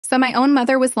So my own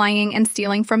mother was lying and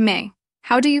stealing from me.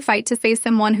 How do you fight to save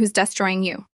someone who's destroying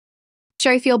you?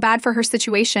 Sure, I feel bad for her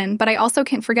situation, but I also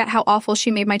can't forget how awful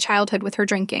she made my childhood with her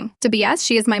drinking. To BS,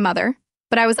 she is my mother,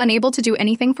 but I was unable to do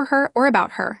anything for her or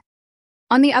about her.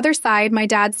 On the other side, my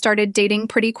dad started dating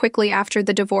pretty quickly after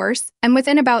the divorce, and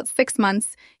within about 6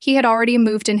 months, he had already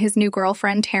moved in his new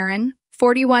girlfriend, Taryn,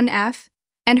 41F,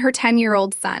 and her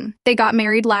 10-year-old son. They got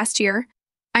married last year.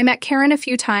 I met Karen a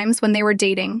few times when they were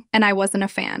dating, and I wasn't a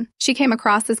fan. She came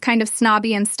across as kind of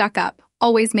snobby and stuck up,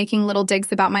 always making little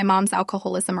digs about my mom's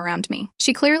alcoholism around me.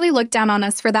 She clearly looked down on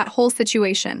us for that whole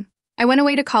situation. I went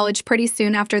away to college pretty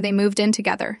soon after they moved in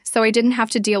together, so I didn't have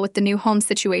to deal with the new home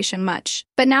situation much.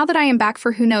 But now that I am back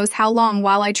for who knows how long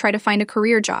while I try to find a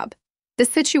career job, this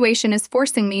situation is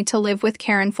forcing me to live with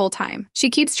Karen full-time. She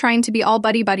keeps trying to be all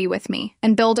buddy-buddy with me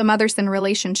and build a mother-son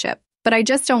relationship, but I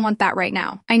just don't want that right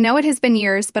now. I know it has been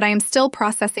years, but I am still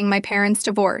processing my parents'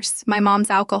 divorce, my mom's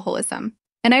alcoholism,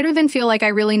 and I don't even feel like I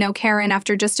really know Karen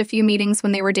after just a few meetings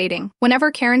when they were dating.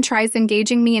 Whenever Karen tries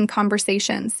engaging me in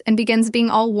conversations and begins being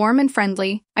all warm and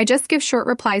friendly, I just give short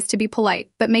replies to be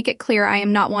polite, but make it clear I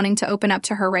am not wanting to open up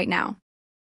to her right now.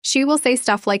 She will say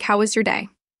stuff like, "How was your day?"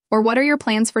 or "What are your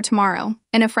plans for tomorrow?"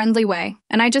 in a friendly way,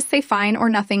 and I just say fine or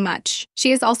nothing much.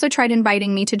 She has also tried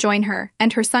inviting me to join her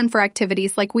and her son for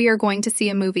activities like "We are going to see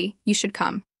a movie, you should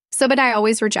come." But I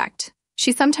always reject.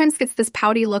 She sometimes gets this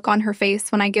pouty look on her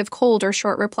face when I give cold or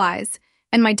short replies,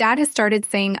 and my dad has started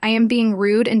saying I am being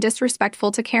rude and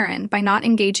disrespectful to Karen by not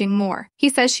engaging more. He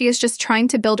says she is just trying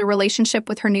to build a relationship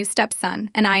with her new stepson,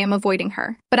 and I am avoiding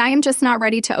her. But I am just not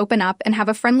ready to open up and have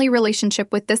a friendly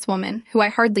relationship with this woman, who I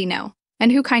hardly know,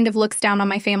 and who kind of looks down on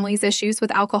my family's issues with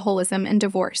alcoholism and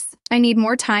divorce. I need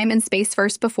more time and space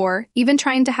first before even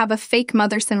trying to have a fake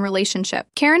mother-son relationship.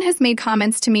 Karen has made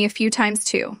comments to me a few times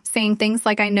too, saying things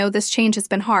like, "I know this change has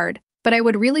been hard, but I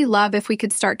would really love if we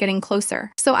could start getting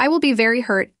closer. So I will be very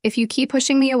hurt if you keep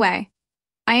pushing me away."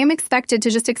 I am expected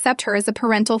to just accept her as a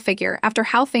parental figure after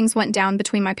how things went down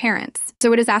between my parents,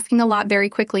 so it is asking a lot very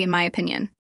quickly in my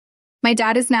opinion. My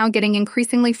dad is now getting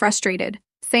increasingly frustrated,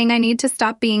 saying I need to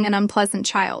stop being an unpleasant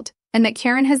child, and that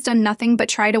Karen has done nothing but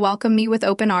try to welcome me with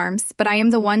open arms, but I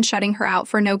am the one shutting her out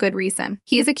for no good reason.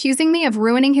 He is accusing me of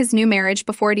ruining his new marriage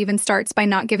before it even starts by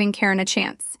not giving Karen a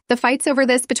chance. The fights over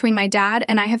this between my dad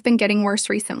and I have been getting worse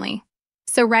recently.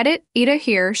 So Reddit, Ida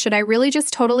here, should I really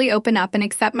just totally open up and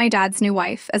accept my dad's new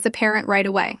wife as a parent right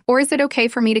away? Or is it okay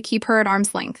for me to keep her at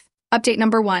arm's length? Update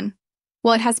number 1.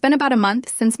 Well, it has been about a month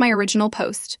since my original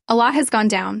post. A lot has gone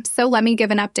down, so let me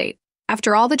give an update.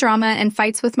 After all the drama and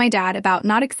fights with my dad about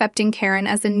not accepting Karen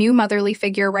as a new motherly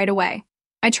figure right away,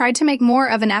 I tried to make more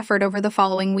of an effort over the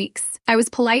following weeks. I was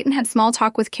polite and had small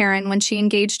talk with Karen when she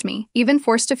engaged me, even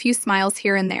forced a few smiles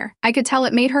here and there. I could tell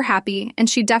it made her happy, and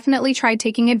she definitely tried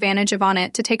taking advantage of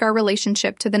it to take our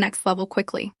relationship to the next level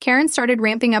quickly. Karen started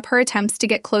ramping up her attempts to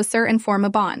get closer and form a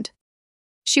bond.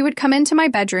 She would come into my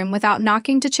bedroom without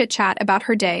knocking to chit-chat about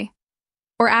her day,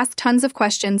 or ask tons of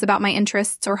questions about my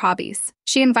interests or hobbies.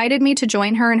 She invited me to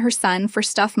join her and her son for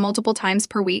stuff multiple times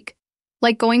per week,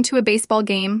 like going to a baseball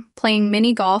game, playing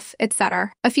mini golf,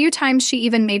 etc. A few times she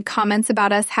even made comments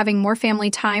about us having more family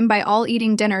time by all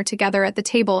eating dinner together at the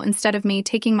table instead of me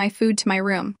taking my food to my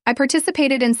room. I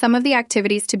participated in some of the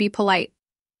activities to be polite,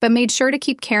 but made sure to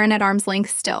keep Karen at arm's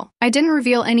length still. I didn't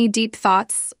reveal any deep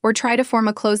thoughts or try to form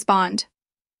a close bond.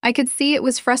 I could see it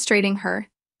was frustrating her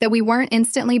that we weren't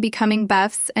instantly becoming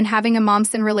buffs and having a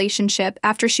mom-son relationship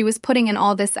after she was putting in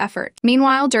all this effort.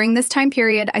 Meanwhile, during this time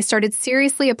period, I started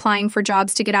seriously applying for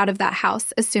jobs to get out of that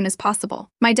house as soon as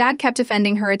possible. My dad kept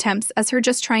defending her attempts as her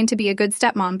just trying to be a good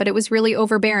stepmom, but it was really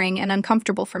overbearing and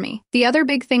uncomfortable for me. The other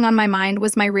big thing on my mind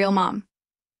was my real mom.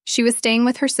 She was staying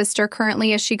with her sister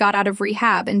currently as she got out of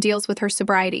rehab and deals with her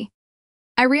sobriety.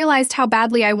 I realized how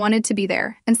badly I wanted to be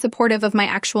there and supportive of my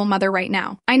actual mother right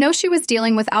now. I know she was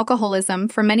dealing with alcoholism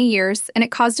for many years and it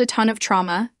caused a ton of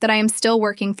trauma that I am still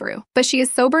working through. But she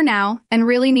is sober now and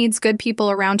really needs good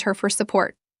people around her for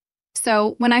support.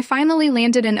 So, when I finally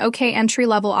landed an okay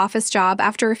entry-level office job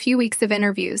after a few weeks of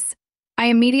interviews, I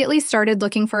immediately started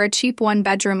looking for a cheap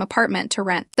one-bedroom apartment to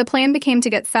rent. The plan became to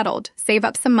get settled, save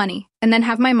up some money, and then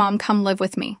have my mom come live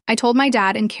with me. I told my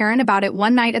dad and Karen about it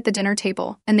one night at the dinner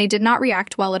table, and they did not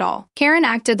react well at all. Karen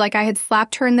acted like I had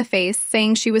slapped her in the face,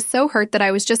 saying she was so hurt that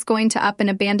I was just going to up and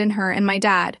abandon her and my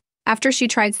dad, after she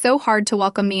tried so hard to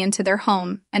welcome me into their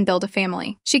home and build a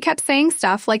family. She kept saying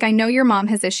stuff like, "I know your mom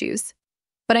has issues,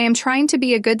 but I am trying to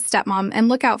be a good stepmom and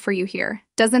look out for you here.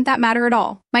 Doesn't that matter at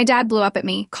all?" My dad blew up at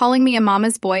me, calling me a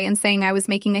mama's boy and saying I was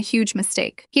making a huge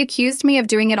mistake. He accused me of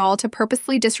doing it all to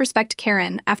purposely disrespect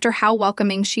Karen after how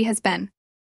welcoming she has been.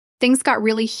 Things got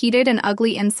really heated and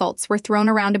ugly insults were thrown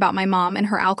around about my mom and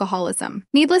her alcoholism.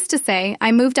 Needless to say,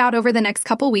 I moved out over the next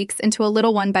couple weeks into a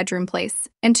little one-bedroom place.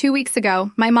 And 2 weeks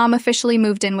ago, my mom officially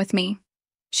moved in with me.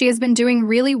 She has been doing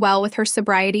really well with her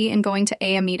sobriety and going to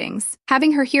AA meetings.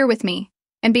 Having her here with me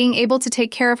and being able to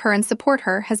take care of her and support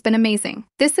her has been amazing.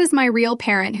 This is my real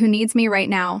parent who needs me right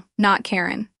now, not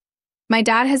Karen. My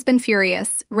dad has been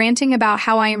furious, ranting about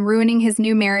how I am ruining his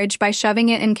new marriage by shoving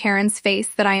it in Karen's face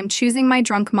that I am choosing my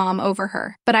drunk mom over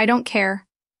her. But I don't care.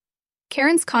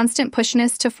 Karen's constant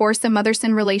pushness to force a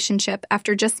mother-son relationship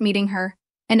after just meeting her,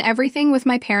 and everything with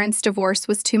my parents' divorce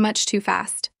was too much too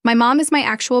fast. My mom is my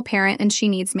actual parent and she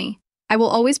needs me. I will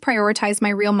always prioritize my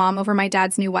real mom over my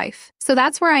dad's new wife. So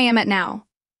that's where I am at now.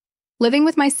 Living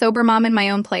with my sober mom in my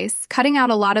own place, cutting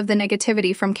out a lot of the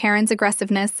negativity from Karen's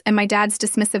aggressiveness and my dad's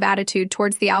dismissive attitude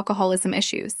towards the alcoholism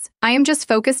issues. I am just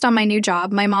focused on my new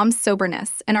job, my mom's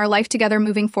soberness, and our life together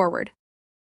moving forward.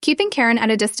 Keeping Karen at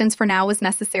a distance for now was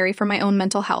necessary for my own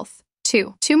mental health.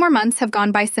 2 more months have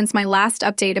gone by since my last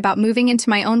update about moving into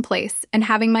my own place and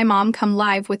having my mom come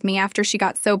live with me after she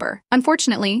got sober.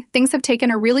 Unfortunately, things have taken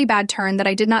a really bad turn that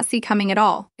I did not see coming at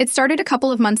all. It started a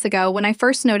couple of months ago when I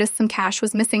first noticed some cash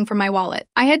was missing from my wallet.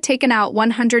 I had taken out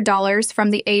 $100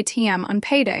 from the ATM on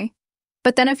payday,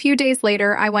 but then a few days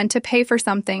later I went to pay for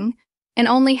something and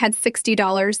only had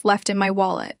 $60 left in my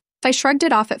wallet. I shrugged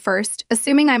it off at first,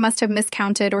 assuming I must have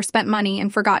miscounted or spent money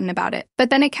and forgotten about it. But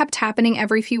then it kept happening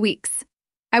every few weeks.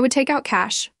 I would take out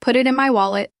cash, put it in my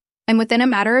wallet, and within a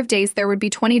matter of days there would be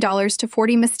 $20 to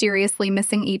 $40 mysteriously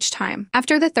missing each time.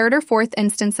 After the third or fourth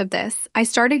instance of this, I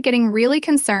started getting really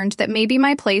concerned that maybe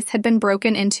my place had been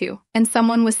broken into and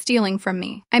someone was stealing from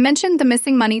me. I mentioned the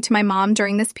missing money to my mom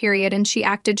during this period and she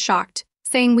acted shocked,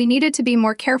 saying we needed to be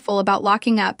more careful about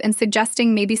locking up and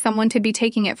suggesting maybe someone could be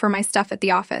taking it for my stuff at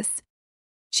the office.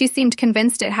 She seemed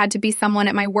convinced it had to be someone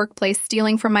at my workplace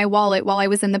stealing from my wallet while I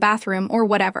was in the bathroom or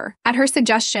whatever. At her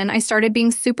suggestion, I started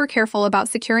being super careful about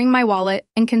securing my wallet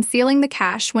and concealing the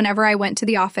cash whenever I went to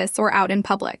the office or out in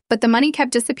public. But the money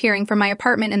kept disappearing from my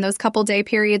apartment in those couple day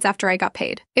periods after I got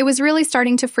paid. It was really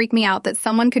starting to freak me out that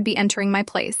someone could be entering my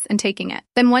place and taking it.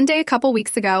 Then one day a couple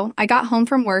weeks ago, I got home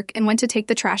from work and went to take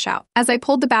the trash out. As I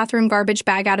pulled the bathroom garbage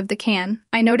bag out of the can,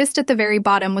 I noticed at the very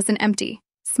bottom was an empty,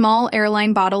 small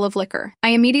airline bottle of liquor. I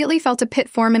immediately felt a pit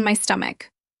form in my stomach.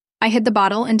 I hid the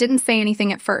bottle and didn't say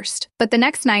anything at first, but the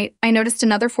next night, I noticed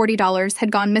another $40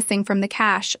 had gone missing from the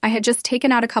cash I had just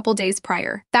taken out a couple days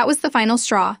prior. That was the final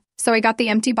straw, so I got the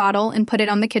empty bottle and put it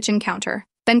on the kitchen counter,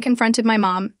 then confronted my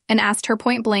mom and asked her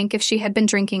point blank if she had been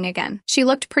drinking again. She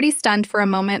looked pretty stunned for a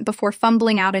moment before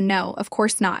fumbling out a no, of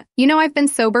course not. You know, I've been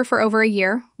sober for over a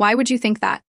year. Why would you think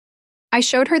that? I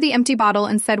showed her the empty bottle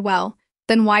and said, well,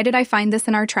 then why did I find this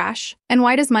in our trash? And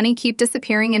why does money keep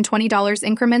disappearing in $20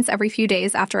 increments every few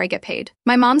days after I get paid?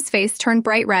 My mom's face turned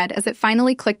bright red as it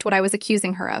finally clicked what I was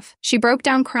accusing her of. She broke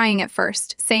down crying at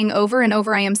first, saying over and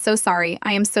over, I am so sorry,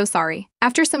 I am so sorry.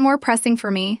 After some more pressing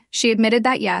for me, she admitted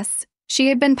that yes, she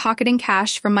had been pocketing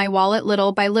cash from my wallet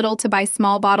little by little to buy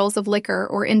small bottles of liquor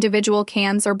or individual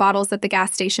cans or bottles at the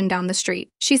gas station down the street.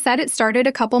 She said it started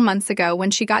a couple months ago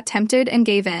when she got tempted and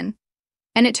gave in,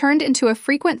 and it turned into a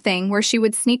frequent thing where she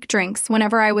would sneak drinks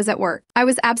whenever I was at work. I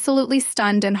was absolutely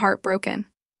stunned and heartbroken.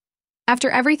 After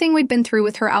everything we'd been through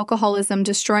with her alcoholism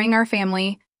destroying our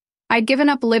family, I'd given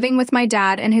up living with my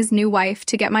dad and his new wife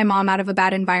to get my mom out of a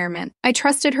bad environment. I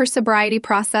trusted her sobriety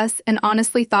process and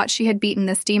honestly thought she had beaten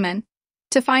this demon.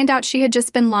 To find out she had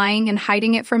just been lying and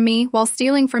hiding it from me while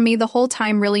stealing from me the whole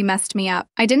time really messed me up.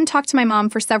 I didn't talk to my mom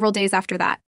for several days after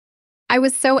that. I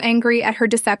was so angry at her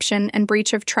deception and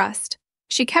breach of trust.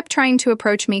 She kept trying to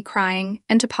approach me crying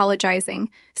and apologizing,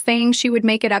 saying she would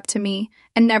make it up to me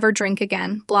and never drink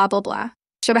again, blah, blah, blah.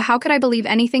 But how could I believe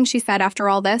anything she said after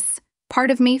all this?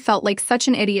 Part of me felt like such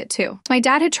an idiot too. My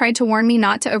dad had tried to warn me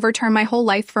not to overturn my whole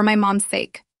life for my mom's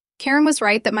sake. Karen was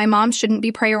right that my mom shouldn't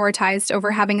be prioritized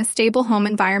over having a stable home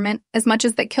environment, as much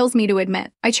as that kills me to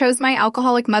admit. I chose my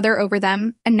alcoholic mother over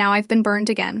them, and now I've been burned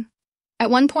again. At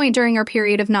one point during our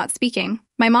period of not speaking,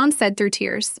 my mom said through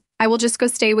tears, I will just go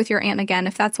stay with your aunt again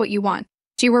if that's what you want.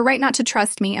 You were right not to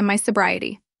trust me and my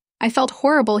sobriety. I felt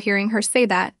horrible hearing her say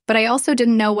that, but I also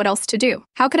didn't know what else to do.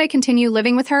 How could I continue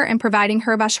living with her and providing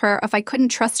her if I couldn't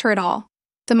trust her at all?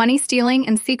 The money stealing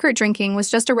and secret drinking was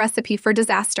just a recipe for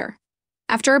disaster.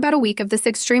 After about a week of this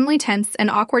extremely tense and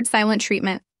awkward silent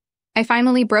treatment, I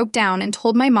finally broke down and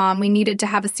told my mom we needed to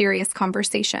have a serious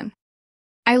conversation.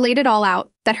 I laid it all out,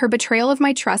 that her betrayal of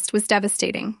my trust was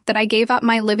devastating, that I gave up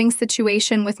my living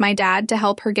situation with my dad to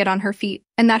help her get on her feet,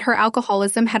 and that her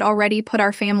alcoholism had already put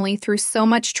our family through so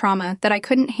much trauma that I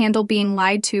couldn't handle being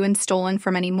lied to and stolen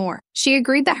from anymore. She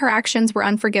agreed that her actions were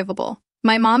unforgivable.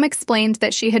 My mom explained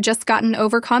that she had just gotten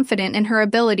overconfident in her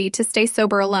ability to stay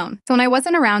sober alone. So when I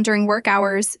wasn't around during work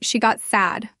hours, she got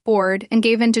sad, bored, and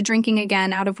gave in to drinking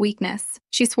again out of weakness.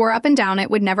 She swore up and down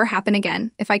it would never happen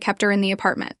again if I kept her in the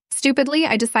apartment. Stupidly,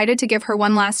 I decided to give her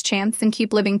one last chance and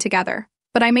keep living together.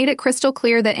 But I made it crystal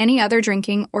clear that any other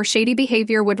drinking or shady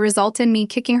behavior would result in me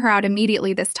kicking her out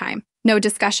immediately this time. No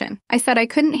discussion. I said I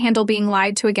couldn't handle being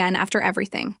lied to again after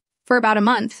everything. For about a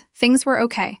month, things were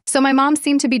okay. So my mom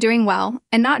seemed to be doing well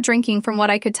and not drinking from what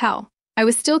I could tell. I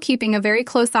was still keeping a very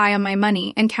close eye on my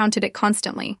money and counted it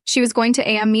constantly. She was going to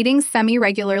AM meetings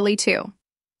semi-regularly too.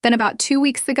 Then about 2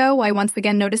 weeks ago, I once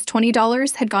again noticed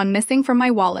 $20 had gone missing from my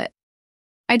wallet.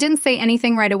 I didn't say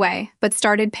anything right away, but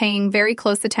started paying very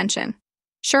close attention.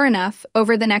 Sure enough,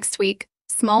 over the next week,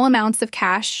 small amounts of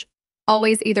cash,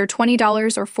 always either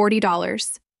 $20 or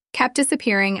 $40, kept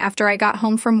disappearing after I got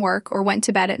home from work or went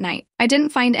to bed at night. I didn't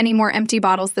find any more empty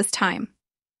bottles this time.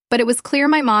 But it was clear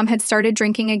my mom had started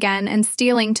drinking again and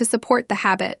stealing to support the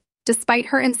habit, despite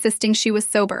her insisting she was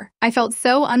sober. I felt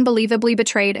so unbelievably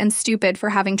betrayed and stupid for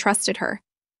having trusted her.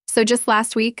 So just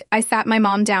last week, I sat my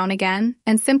mom down again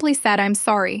and simply said, "I'm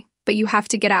sorry, but you have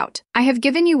to get out. I have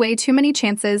given you way too many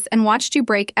chances and watched you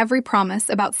break every promise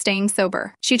about staying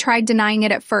sober." She tried denying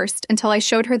it at first until I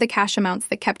showed her the cash amounts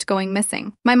that kept going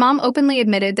missing. My mom openly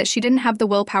admitted that she didn't have the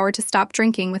willpower to stop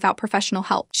drinking without professional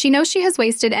help. She knows she has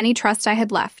wasted any trust I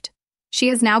had left. She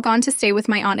has now gone to stay with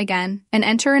my aunt again and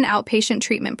enter an outpatient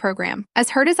treatment program.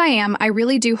 As hurt as I am, I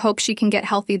really do hope she can get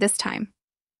healthy this time.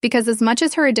 Because as much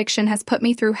as her addiction has put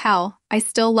me through hell, I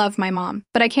still love my mom.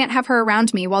 But I can't have her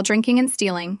around me while drinking and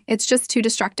stealing. It's just too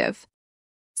destructive.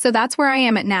 So that's where I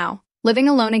am at now, living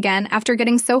alone again after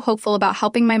getting so hopeful about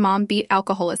helping my mom beat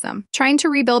alcoholism, trying to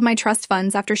rebuild my trust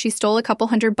funds after she stole a couple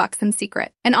 $100 in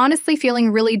secret, and honestly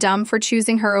feeling really dumb for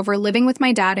choosing her over living with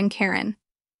my dad and Karen.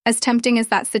 As tempting as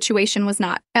that situation was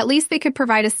not, at least they could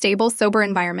provide a stable, sober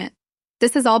environment.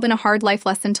 This has all been a hard life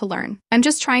lesson to learn. I'm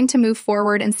just trying to move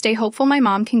forward and stay hopeful my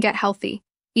mom can get healthy,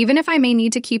 even if I may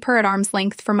need to keep her at arm's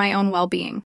length for my own well-being.